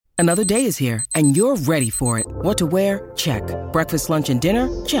Another day is here, and you're ready for it. What to wear? Check. Breakfast, lunch, and dinner?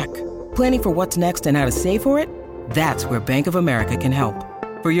 Check. Planning for what's next and how to save for it? That's where Bank of America can help.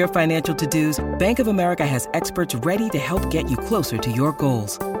 For your financial to-dos, Bank of America has experts ready to help get you closer to your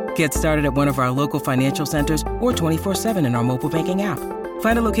goals. Get started at one of our local financial centers or 24/7 in our mobile banking app.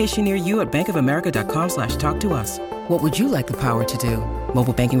 Find a location near you at bankofamerica.com/talktous. What would you like the power to do?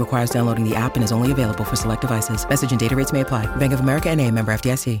 Mobile banking requires downloading the app and is only available for select devices. Message and data rates may apply. Bank of America N.A., member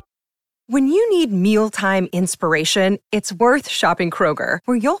FDIC. When you need mealtime inspiration, it's worth shopping Kroger,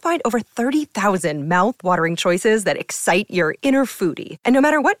 where you'll find over 30,000 mouth-watering choices that excite your inner foodie. And no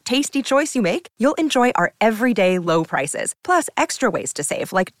matter what tasty choice you make, you'll enjoy our everyday low prices, plus extra ways to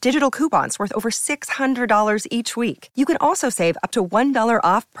save, like digital coupons worth over $600 each week. You can also save up to $1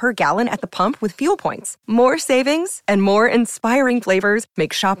 off per gallon at the pump with fuel points. More savings and more inspiring flavors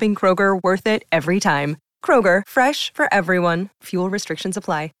make shopping Kroger worth it every time. Kroger, fresh for everyone. Fuel restrictions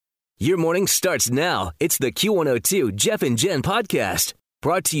apply. Your morning starts now. It's the Q102 Jeff and Jen podcast,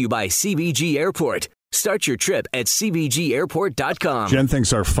 brought to you by CBG Airport. Start your trip at CBGAirport.com. Jen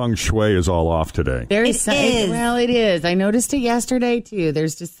thinks our feng shui is all off today. Well, it is. I noticed it yesterday, too.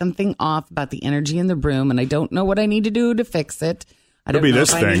 There's just something off about the energy in the room, and I don't know what I need to do to fix it. Could be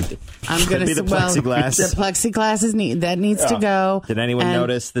this thing. I'm going to be the plexiglass. The plexiglass needs to go. Did anyone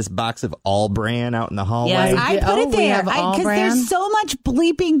notice this box of All Bran out in the hallway? Yes, I put it there because there's so much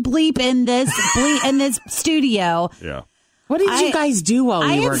bleep in this studio. Yeah. What did you guys do while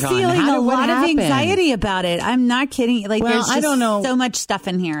we were gone? I am feeling a lot of anxiety about it. I'm not kidding. Like, there's just I don't know. So much stuff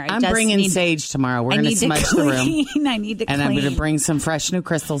in here. I'm bringing sage tomorrow. We're going to smudge the room. I need to clean. And I'm going to bring some fresh new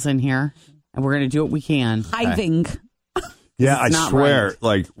crystals in here, and we're going to do what we can. Hiving. Yeah, I swear, right.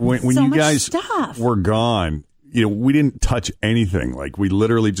 like when you guys were gone, we didn't touch anything. Like we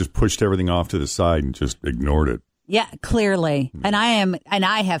literally just pushed everything off to the side and just ignored it. Yeah, clearly. And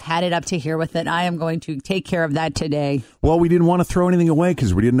I have had it up to here with it. I am going to take care of that today. Well, we didn't want to throw anything away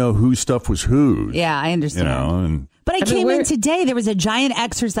because we didn't know whose stuff was whose. Yeah, I understand. But I came in today. There was a giant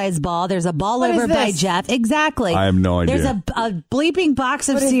exercise ball. There's a ball over by Jeff. Exactly. I have no idea. There's a bleeping box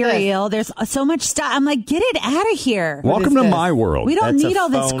of cereal. There's so much stuff. I'm like, get it out of here. Welcome to my world. We don't need all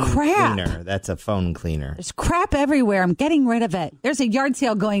this crap. That's a phone cleaner. There's crap everywhere. I'm getting rid of it. There's a yard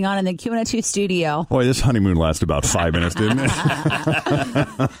sale going on in the Q102 studio. Boy, this honeymoon lasted about 5 minutes, didn't it?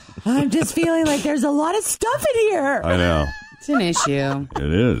 I'm just feeling like there's a lot of stuff in here. I know. It's an issue.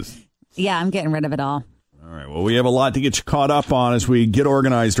 It is. Yeah, I'm getting rid of it all. All right. Well, we have a lot to get you caught up on as we get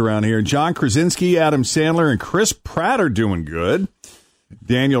organized around here. John Krasinski, Adam Sandler, and Chris Pratt are doing good.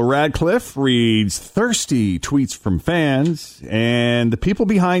 Daniel Radcliffe reads thirsty tweets from fans. And the people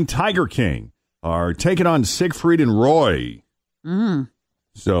behind Tiger King are taking on Siegfried and Roy.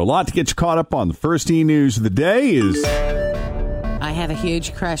 So a lot to get you caught up on. The first e-news of the day is... I have a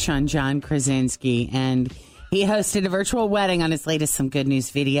huge crush on John Krasinski, and he hosted a virtual wedding on his latest Some Good News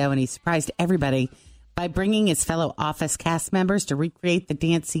video, and he surprised everybody by bringing his fellow Office cast members to recreate the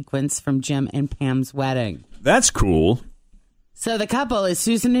dance sequence from Jim and Pam's wedding. That's cool. So the couple is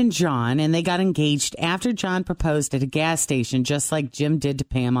Susan and John, and they got engaged after John proposed at a gas station, just like Jim did to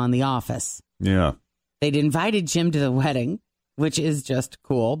Pam on The Office. Yeah. They'd invited Jim to the wedding, which is just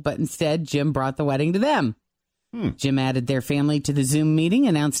cool, but instead Jim brought the wedding to them. Jim added their family to the Zoom meeting,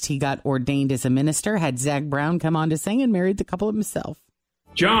 announced he got ordained as a minister, had Zach Brown come on to sing, and married the couple himself.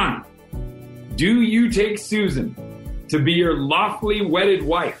 John, do you take Susan to be your lawfully wedded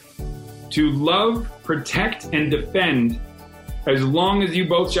wife, to love, protect, and defend as long as you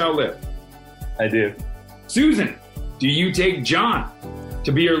both shall live? I do. Susan, do you take John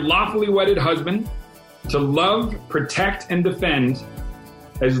to be your lawfully wedded husband, to love, protect, and defend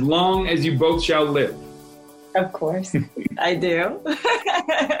as long as you both shall live? Of course, I do.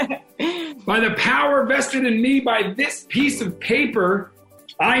 By the power vested in me by this piece of paper,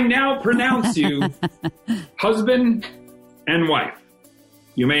 I now pronounce you husband and wife.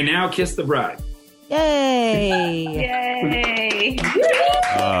 You may now kiss the bride. Yay! Yay!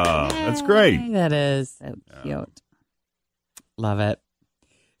 That's great. That is so cute. Love it.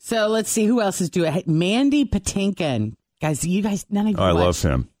 So let's see who else is doing it. Mandy Patinkin. Guys, none of you I love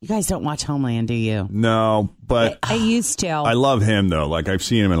him. You guys don't watch Homeland, do you? No, but I used to. I love him, though. Like, I've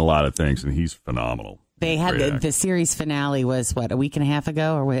seen him in a lot of things, and he's phenomenal. They had the series finale was, a week and a half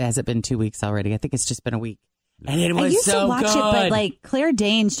ago? Or has it been 2 weeks already? I think it's just been a week. And it was I used so to watch good. it, but like Claire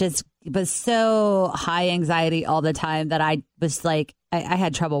Danes just was so high anxiety all the time that I was like, I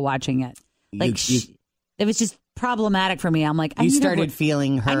had trouble watching it. Like, it was just problematic for me. I'm like, you started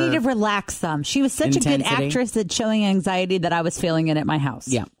feeling her. I need to relax some. She was such a good actress at showing anxiety that I was feeling it at my house.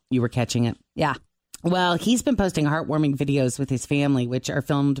 Yeah, you were catching it. Yeah. Well, he's been posting heartwarming videos with his family, which are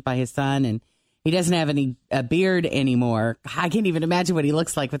filmed by his son, and he doesn't have a beard anymore. I can't even imagine what he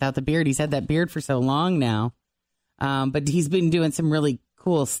looks like without the beard. He's had that beard for so long now. But he's been doing some really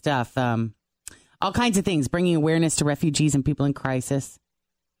cool stuff. All kinds of things, bringing awareness to refugees and people in crisis.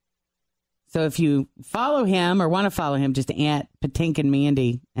 So if you follow him or want to follow him, just @Patinkin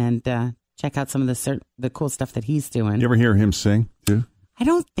Mandy and check out some of the cool stuff that he's doing. You ever hear him sing, too? I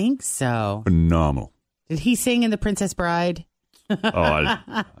don't think so. Phenomenal. Did he sing in The Princess Bride? He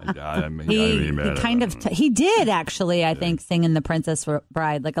did actually, I think, sing in The Princess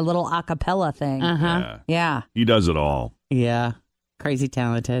Bride, like a little a cappella thing. Yeah. He does it all. Yeah. Crazy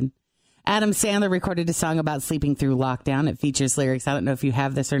talented. Adam Sandler recorded a song about sleeping through lockdown. It features lyrics. I don't know if you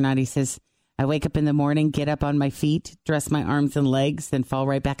have this or not. He says, I wake up in the morning, get up on my feet, dress my arms and legs, then fall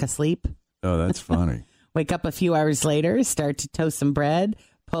right back asleep. Oh, that's funny. Wake up a few hours later, start to toast some bread,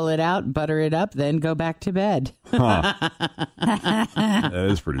 pull it out, butter it up, then go back to bed. That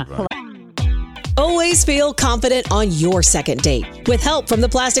is pretty funny. Always feel confident on your second date. With help from the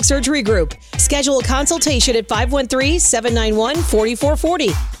Plastic Surgery Group. Schedule a consultation at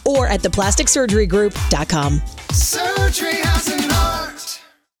 513-791-4440 or at theplasticsurgerygroup.com. Surgery has an art.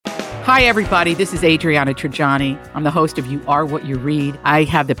 Hi, everybody. This is Adriana Trajani. I'm the host of You Are What You Read. I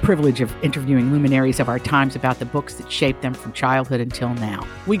have the privilege of interviewing luminaries of our times about the books that shaped them from childhood until now.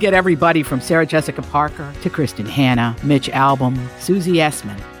 We get everybody from Sarah Jessica Parker to Kristen Hanna, Mitch Albom, Susie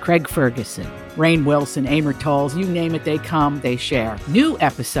Essman, Craig Ferguson, Rainn Wilson, Amor Tolls, you name it, they come, they share. New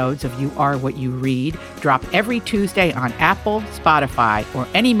episodes of You Are What You Read drop every Tuesday on Apple, Spotify, or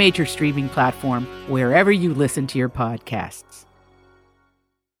any major streaming platform wherever you listen to your podcasts.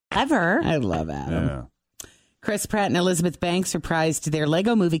 I love Adam. Yeah. Chris Pratt and Elizabeth Banks reprised their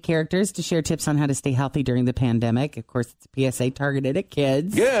Lego movie characters to share tips on how to stay healthy during the pandemic. Of course, it's a PSA targeted at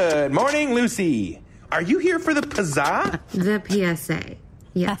kids. Good morning, Lucy. Are you here for the pizzazz? The PSA.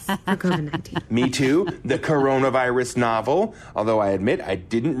 Yes, for COVID-19. Me too. The coronavirus novel. Although I admit I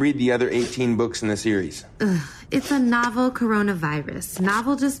didn't read the other 18 books in the series. It's a novel coronavirus.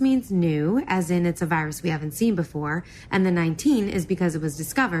 Novel just means new, as in it's a virus we haven't seen before. And the 19 is because it was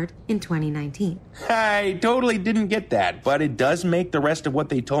discovered in 2019. I totally didn't get that, but it does make the rest of what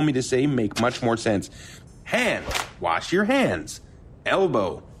they told me to say make much more sense. Hands. Wash your hands.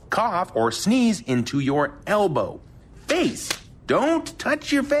 Elbow. Cough or sneeze into your elbow. Face. Don't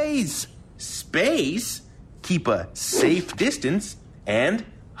touch your face. Space. Keep a safe distance. And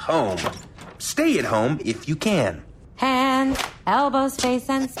home. Stay at home if you can. Hands, elbows, face,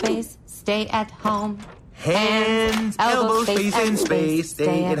 and space. Stay at home. Hands, elbows, face, and space.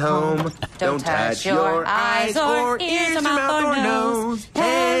 Stay at home. Don't touch your eyes or ears or mouth or nose.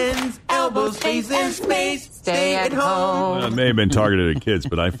 Hands, elbows, face, and space. Stay at home. Well, it may have been targeted at kids,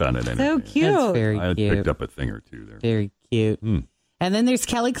 but I found it anyway. So cute. That's very I cute. picked up a thing or two there. Very cute. And then there's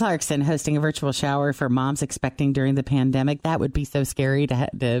Kelly Clarkson hosting a virtual shower for moms expecting during the pandemic. That would be so scary to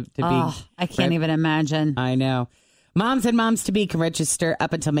be. I can't even imagine. I know. Moms and moms-to-be can register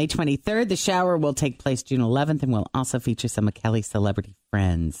up until May 23rd. The shower will take place June 11th and will also feature some of Kelly's celebrity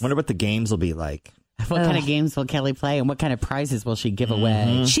friends. Wonder what the games will be like. What kind of games will Kelly play and what kind of prizes will she give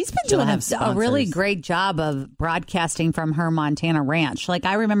away? She's been doing a really great job of broadcasting from her Montana ranch. Like,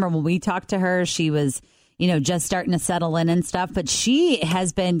 I remember when we talked to her, she was, just starting to settle in and stuff. But she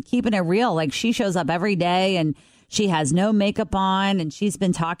has been keeping it real. Like, she shows up every day and she has no makeup on. And she's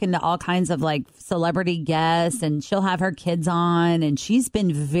been talking to all kinds of, like, celebrity guests. And she'll have her kids on. And she's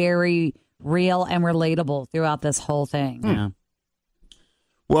been very real and relatable throughout this whole thing. Yeah.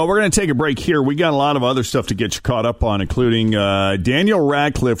 Well, we're going to take a break here. We got a lot of other stuff to get you caught up on, including Daniel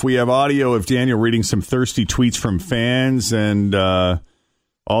Radcliffe. We have audio of Daniel reading some thirsty tweets from fans, and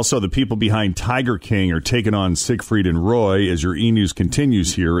also the people behind Tiger King are taking on Siegfried and Roy as your E-News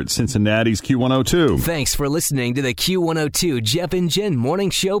continues here at Cincinnati's Q102. Thanks for listening to the Q102 Jeff and Jen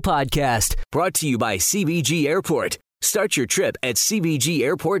Morning Show podcast, brought to you by CBG Airport. Start your trip at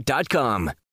CBGAirport.com.